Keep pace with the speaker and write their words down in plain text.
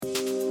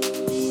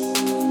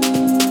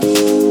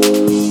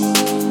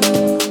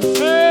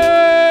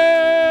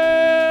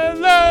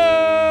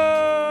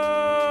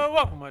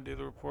my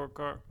daily report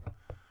card.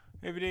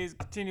 Every day is a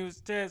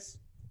continuous test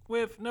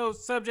with no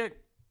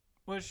subject.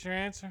 What's your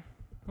answer?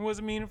 Was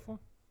it meaningful?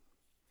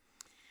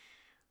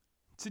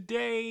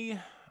 Today,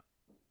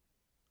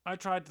 I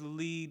tried to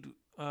lead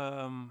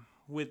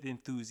with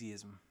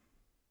enthusiasm.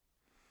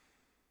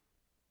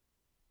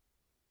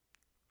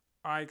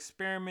 I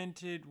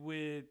experimented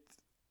with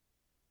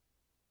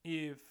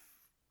if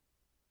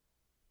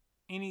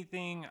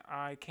anything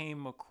I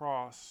came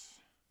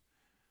across,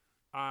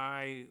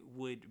 I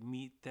would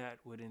meet that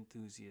with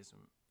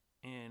enthusiasm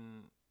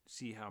and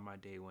see how my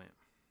day went.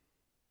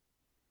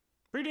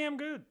 Pretty damn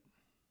good.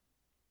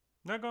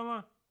 Not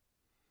gonna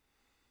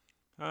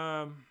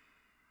lie.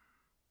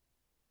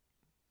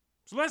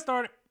 So let's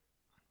start it.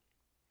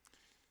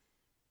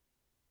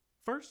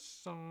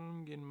 First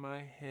song in my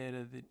head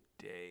of the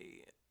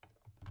day.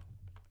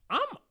 I'm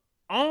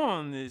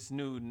on this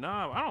new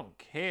knob. I don't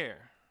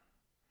care.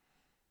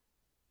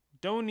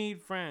 Don't Need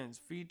Friends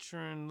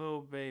featuring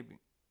Lil Baby.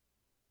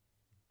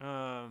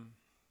 I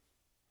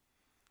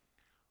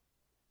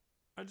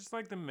just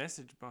like the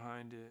message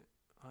behind it.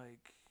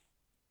 Like,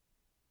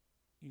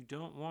 you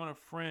don't want a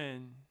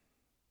friend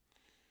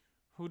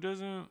who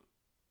doesn't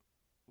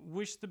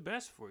wish the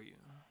best for you,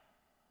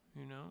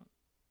 you know?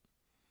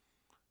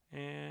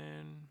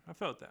 And I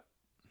felt that.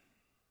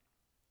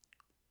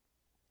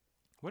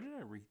 What did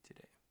I read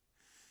today?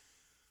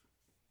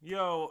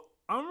 Yo,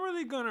 I'm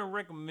really gonna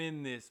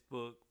recommend this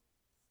book,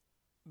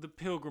 The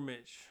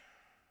Pilgrimage,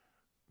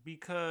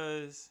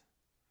 because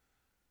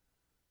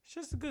it's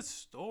just a good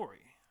story.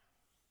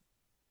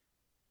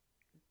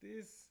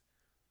 This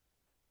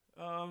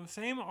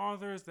same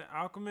author as The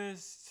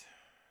Alchemist,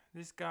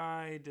 this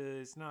guy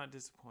does not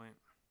disappoint.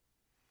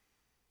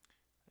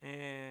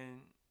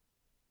 And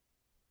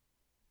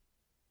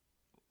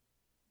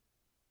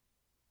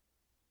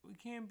we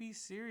can't be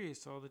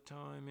serious all the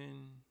time,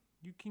 and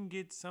you can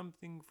get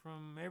something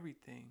from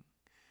everything.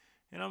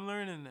 And I'm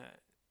learning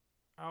that.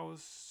 I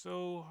was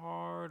so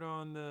hard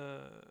on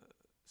the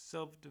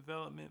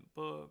self-development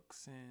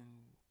books and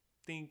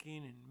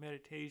thinking and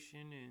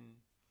meditation and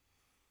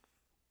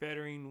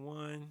bettering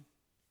one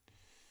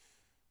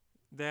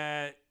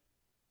that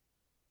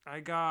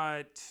I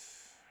got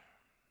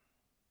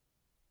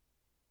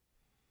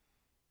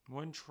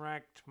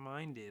one-tracked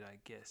minded, I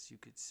guess you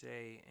could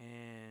say,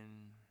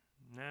 and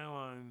now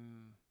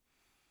I'm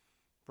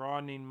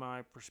broadening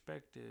my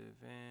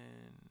perspective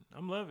and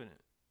I'm loving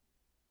it.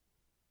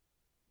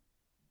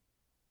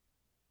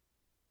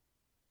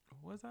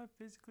 Was I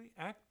physically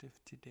active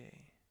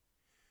today?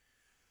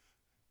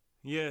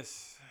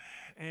 Yes.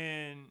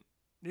 And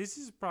this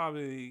is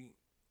probably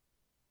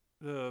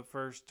the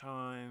first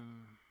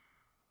time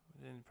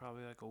in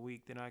probably like a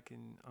week that I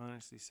can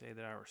honestly say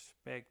that I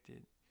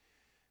respected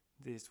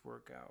this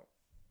workout.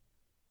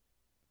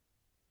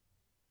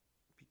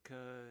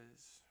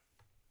 Because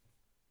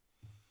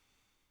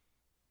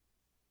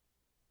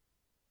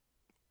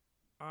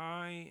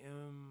I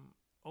am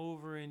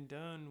over and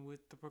done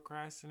with the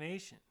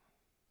procrastination.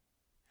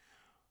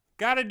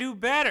 Gotta do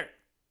better.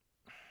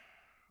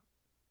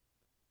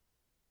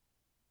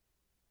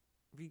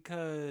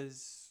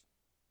 Because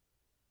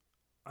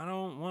I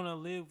don't want to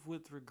live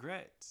with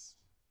regrets.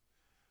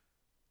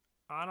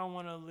 I don't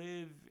want to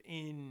live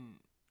in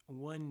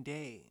one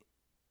day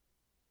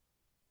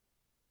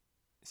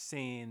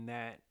saying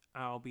that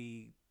I'll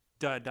be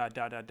dot dot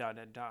dot dot dot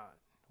dot dot.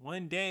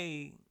 One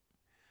day,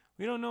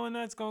 we don't know when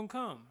that's gonna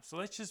come. So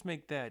let's just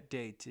make that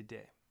day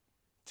today.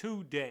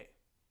 Today.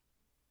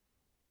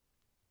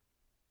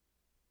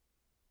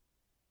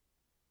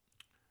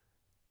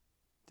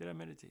 Did I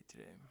meditate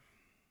today?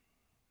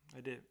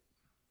 I did.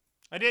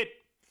 I did.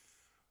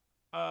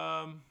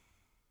 Um,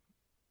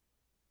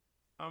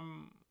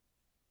 I'm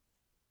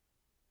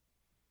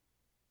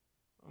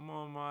I'm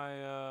on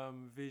my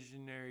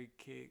visionary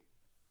kick,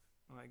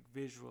 like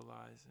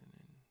visualizing,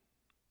 and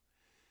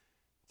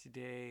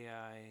today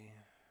I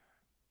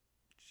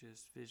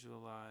just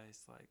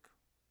visualized like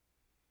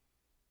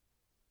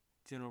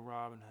General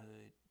Robin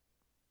Hood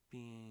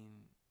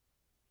being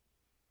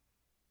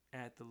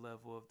at the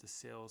level of the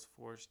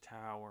Salesforce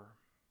Tower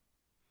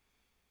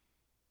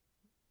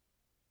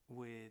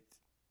with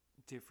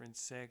different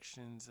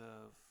sections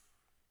of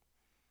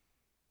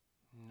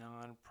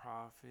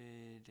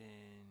nonprofit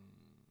and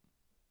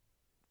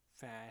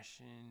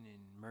fashion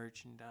and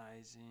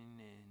merchandising,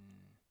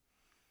 and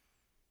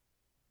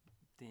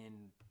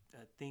then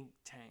a think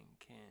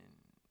tank and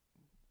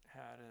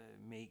how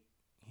to make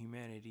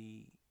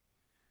humanity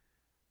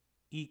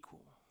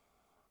equal.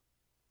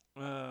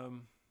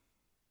 Um,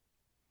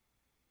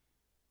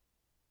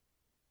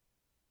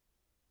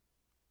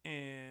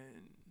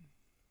 and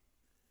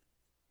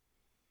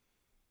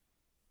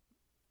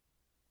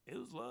it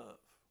was love.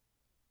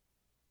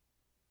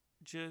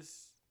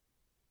 Just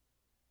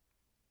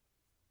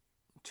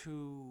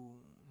to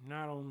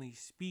not only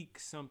speak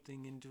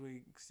something into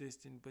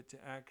existence, but to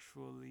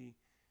actually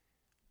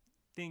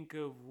think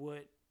of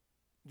what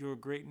your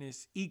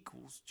greatness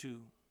equals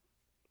to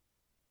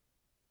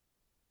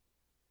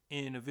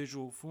in a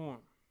visual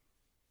form.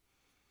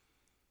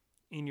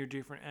 in your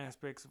different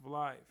aspects of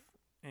life.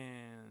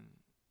 And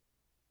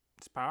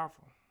it's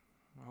powerful.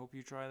 I hope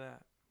you try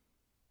that.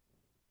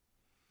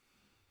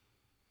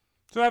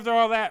 So after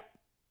all that,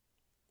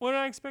 what did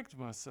I expect of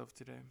myself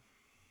today?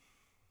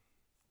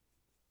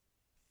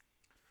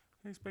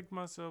 I expect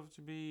myself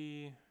to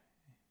be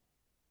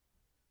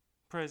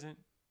present,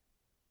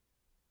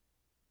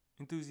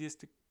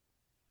 enthusiastic,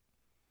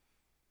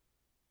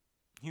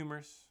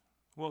 humorous,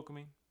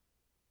 welcoming,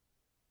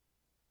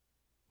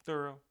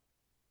 thorough.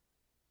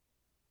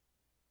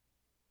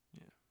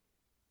 Yeah.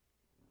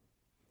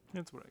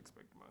 That's what I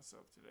expect of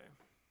myself today.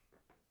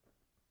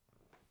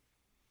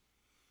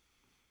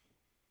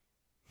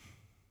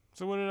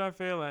 So what did I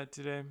fail at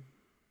today?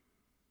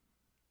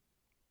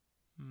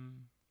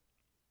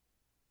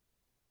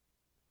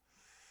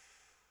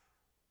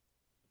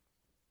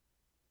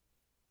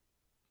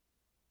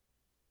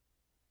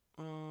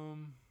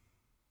 Um,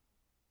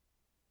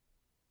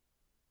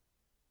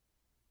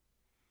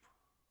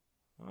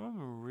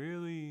 I'm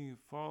really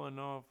falling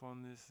off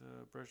on this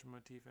brushing my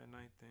teeth at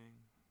night thing.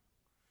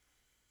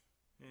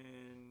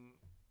 And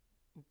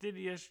did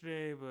it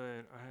yesterday,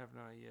 but I have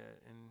not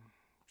yet. And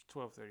it's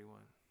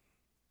 12:31.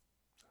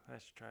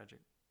 That's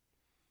tragic.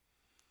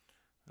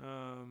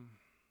 Um,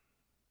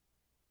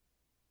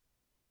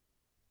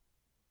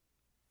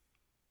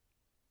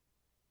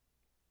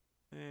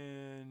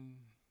 and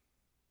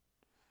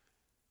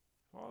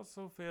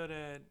also failed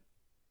at,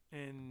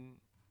 and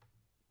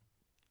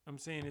I'm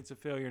saying it's a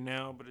failure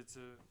now, but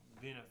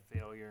been a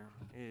failure.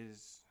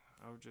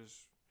 I was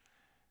just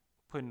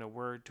putting a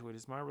word to it.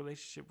 Is my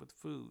relationship with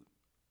food.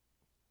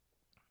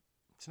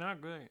 It's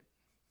not good.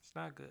 It's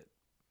not good.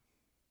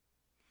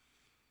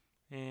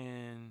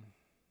 And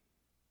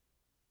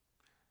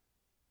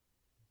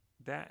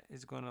that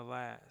is going to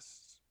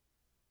last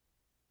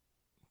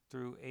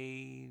through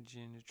age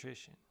and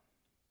nutrition.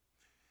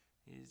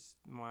 Is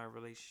my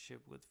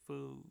relationship with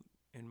food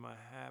and my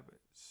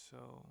habits.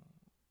 So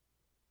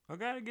I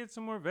got to get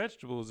some more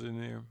vegetables in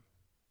there.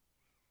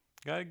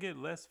 Got to get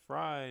less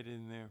fried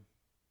in there.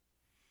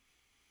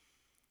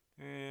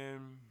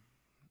 And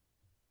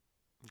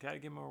got to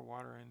get more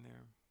water in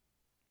there.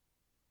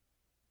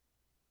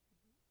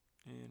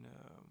 And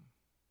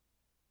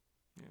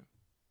yeah.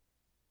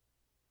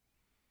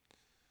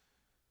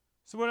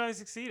 So what did I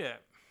succeed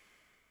at?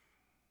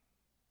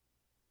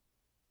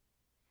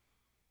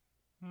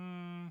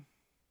 I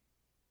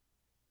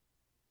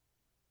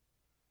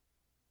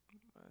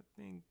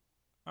think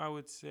I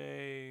would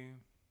say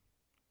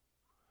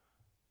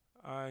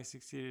I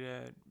succeeded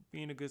at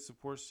being a good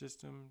support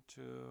system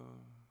to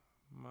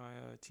my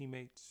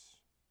teammates.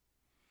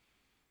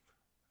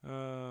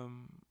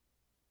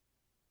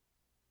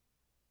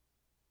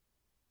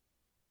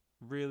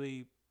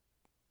 Really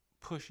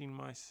pushing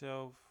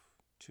myself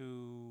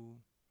to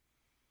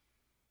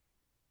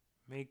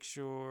make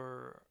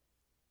sure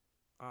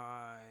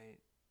I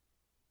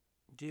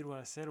did what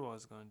I said I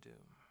was going to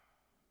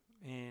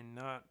do and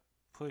not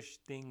push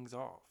things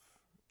off,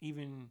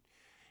 even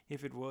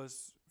if it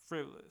was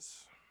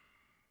frivolous.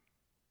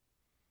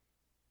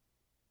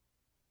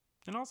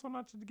 And also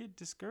not to get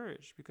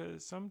discouraged,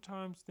 because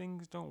sometimes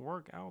things don't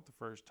work out the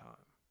first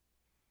time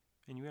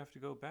and you have to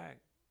go back,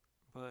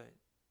 but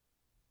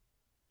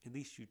at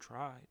least you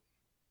tried.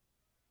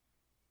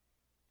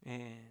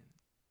 And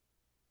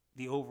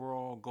the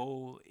overall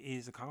goal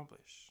is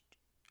accomplished.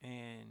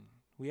 And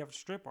we have to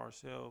strip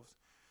ourselves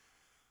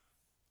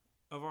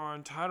of our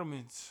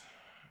entitlements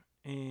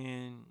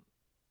and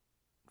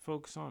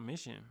focus on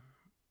mission.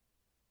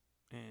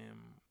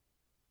 And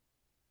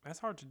that's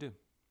hard to do.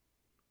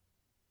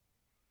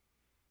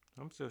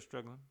 I'm still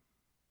struggling.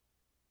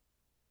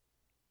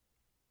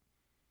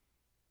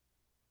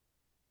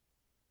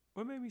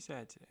 What made me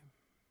sad today?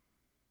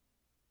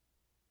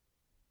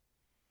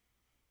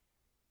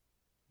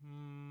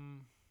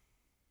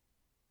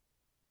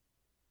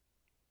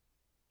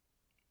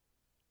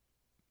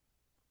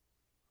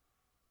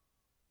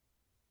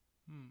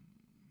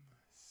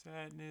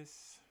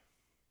 Sadness.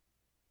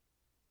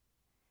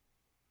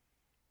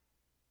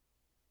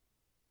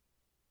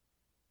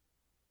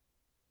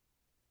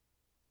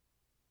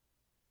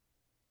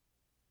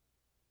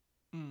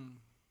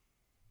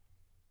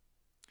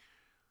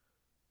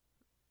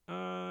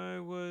 I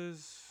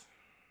was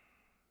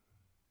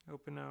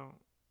helping out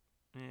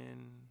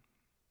and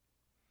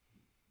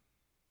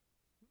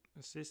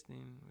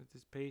assisting with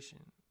this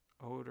patient,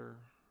 older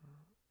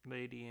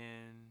lady,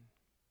 and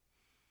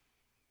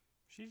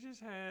she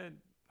just had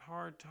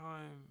hard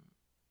time,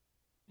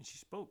 and she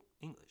spoke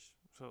English,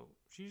 so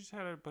she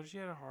had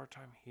a hard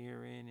time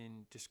hearing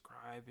and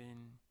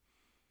describing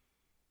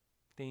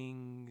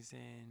things.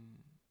 And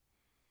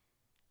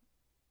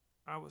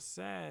I was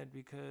sad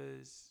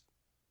because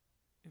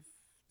if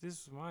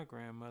this was my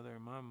grandmother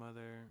and my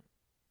mother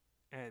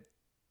at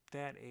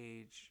that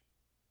age,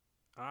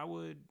 I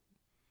would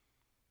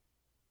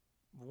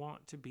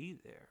want to be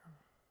there.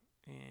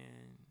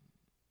 And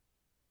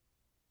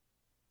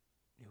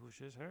it was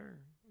just her.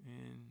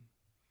 And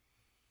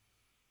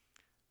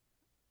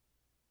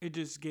it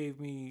just gave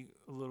me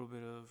a little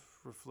bit of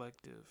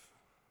reflective.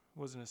 It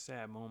wasn't a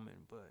sad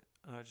moment, but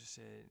I just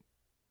said,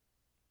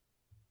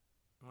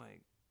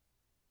 like,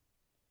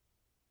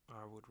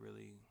 I would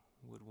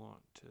want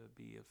to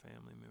be a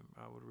family member.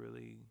 I would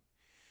really,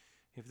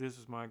 if this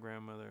was my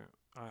grandmother,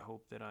 I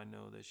hope that I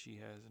know that she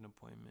has an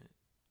appointment,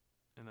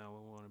 and I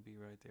would want to be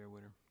right there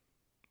with her,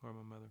 or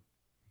my mother.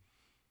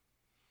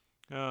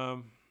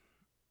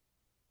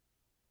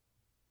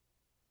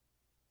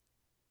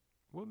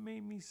 What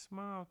made me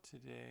smile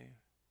today?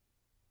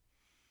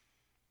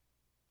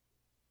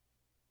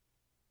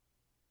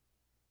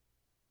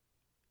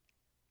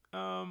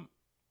 Um,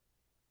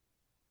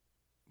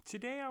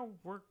 Today I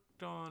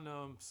worked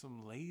on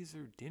some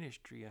laser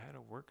dentistry. I had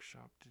a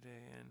workshop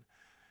today, and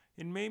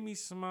it made me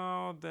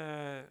smile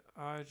that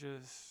I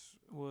just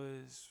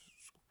was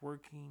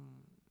working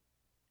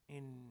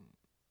in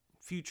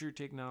future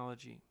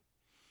technology,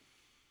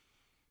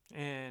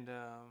 and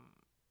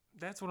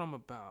that's what I'm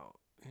about.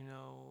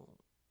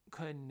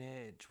 Cutting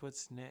edge.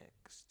 What's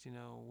next?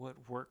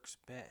 What works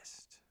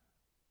best?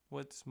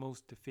 What's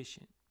most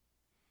efficient?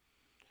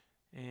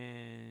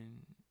 And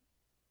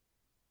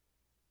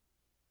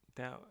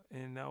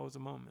that was a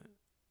moment.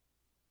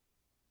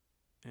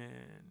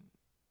 And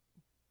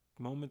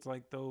moments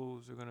like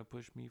those are gonna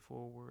push me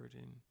forward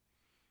and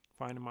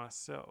finding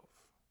myself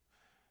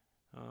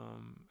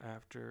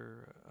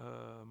after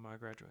my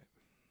graduate.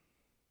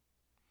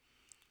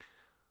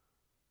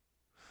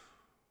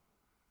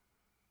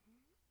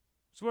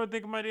 So what I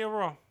think of my day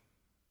overall?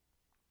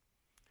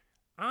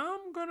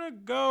 I'm gonna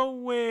go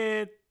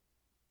with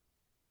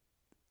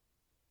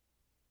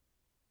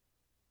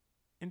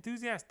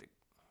enthusiastic.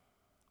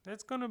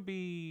 That's gonna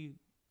be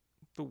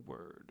the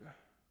word.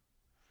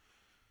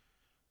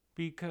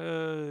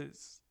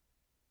 Because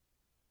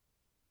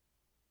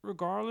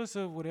regardless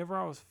of whatever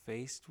I was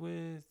faced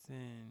with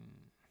and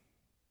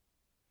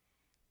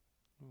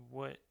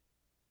what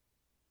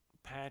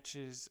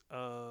patches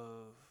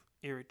of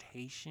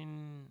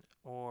irritation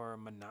or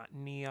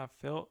monotony I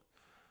felt,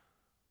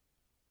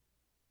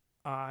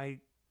 I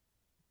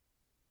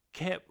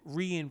kept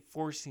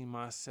reinforcing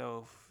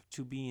myself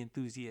to be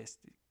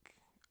enthusiastic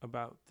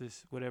about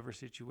this whatever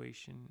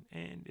situation,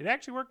 and it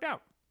actually worked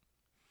out.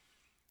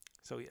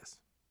 So yes,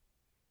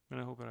 and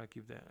I hope that I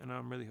keep that, and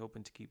I'm really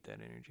hoping to keep that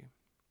energy.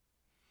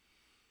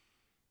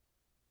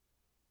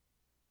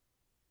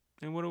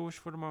 And what do I wish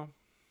for tomorrow?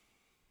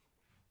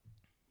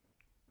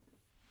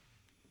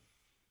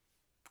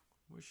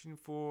 Wishing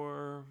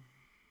for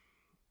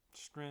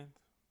strength,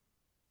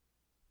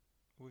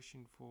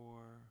 wishing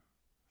for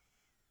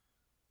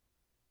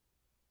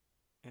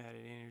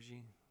added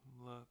energy,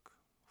 luck,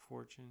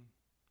 fortune,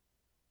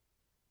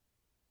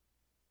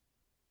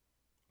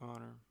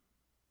 honor.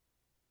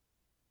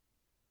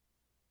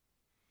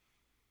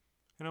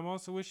 And I'm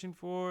also wishing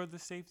for the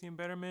safety and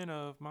betterment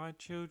of my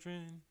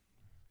children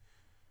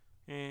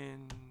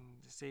and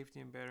the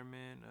safety and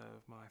betterment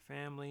of my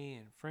family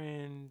and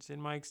friends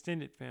and my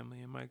extended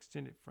family and my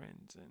extended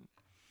friends. And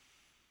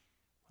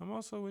I'm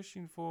also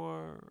wishing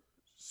for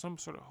some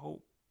sort of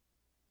hope,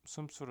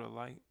 some sort of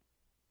light,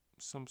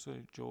 some sort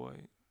of joy,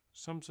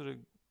 some sort of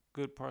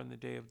good part in the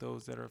day of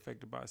those that are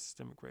affected by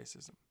systemic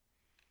racism.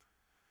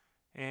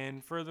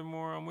 And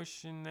furthermore, I'm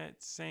wishing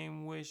that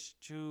same wish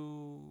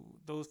to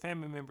those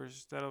family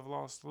members that have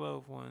lost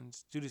loved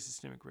ones due to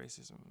systemic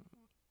racism.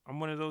 I'm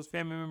one of those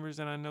family members,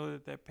 and I know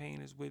that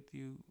pain is with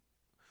you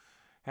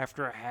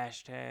after a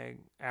hashtag,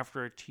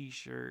 after a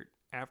t-shirt,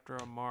 after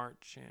a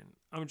march, and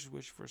I'm just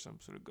wishing for some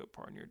sort of good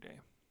part in your day.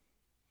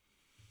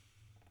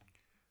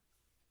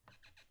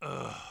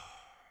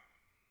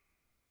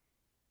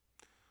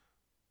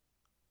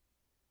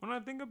 When I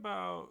think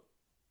about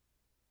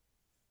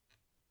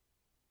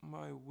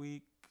my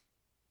week,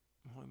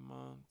 my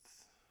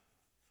month,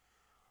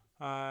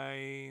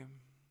 I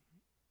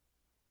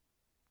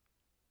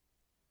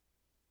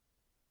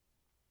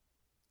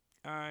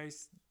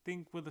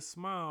think with a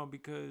smile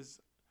because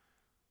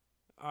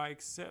I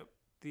accept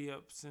the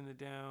ups and the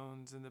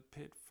downs and the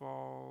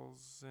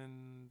pitfalls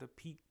and the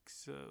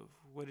peaks of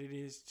what it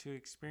is to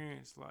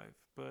experience life.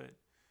 But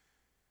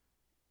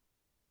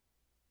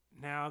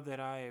now that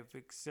I have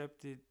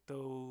accepted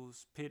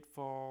those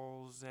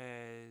pitfalls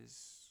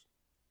as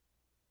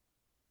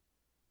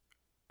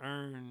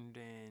earned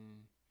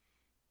and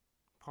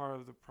part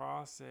of the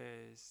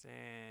process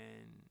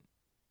and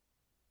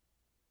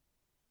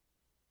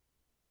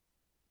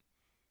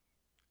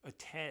a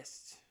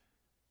test,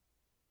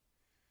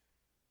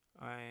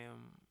 I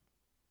am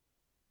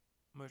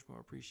much more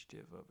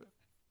appreciative of it.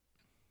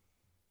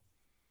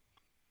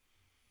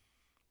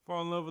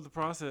 Fall in love with the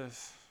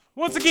process.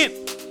 Once again,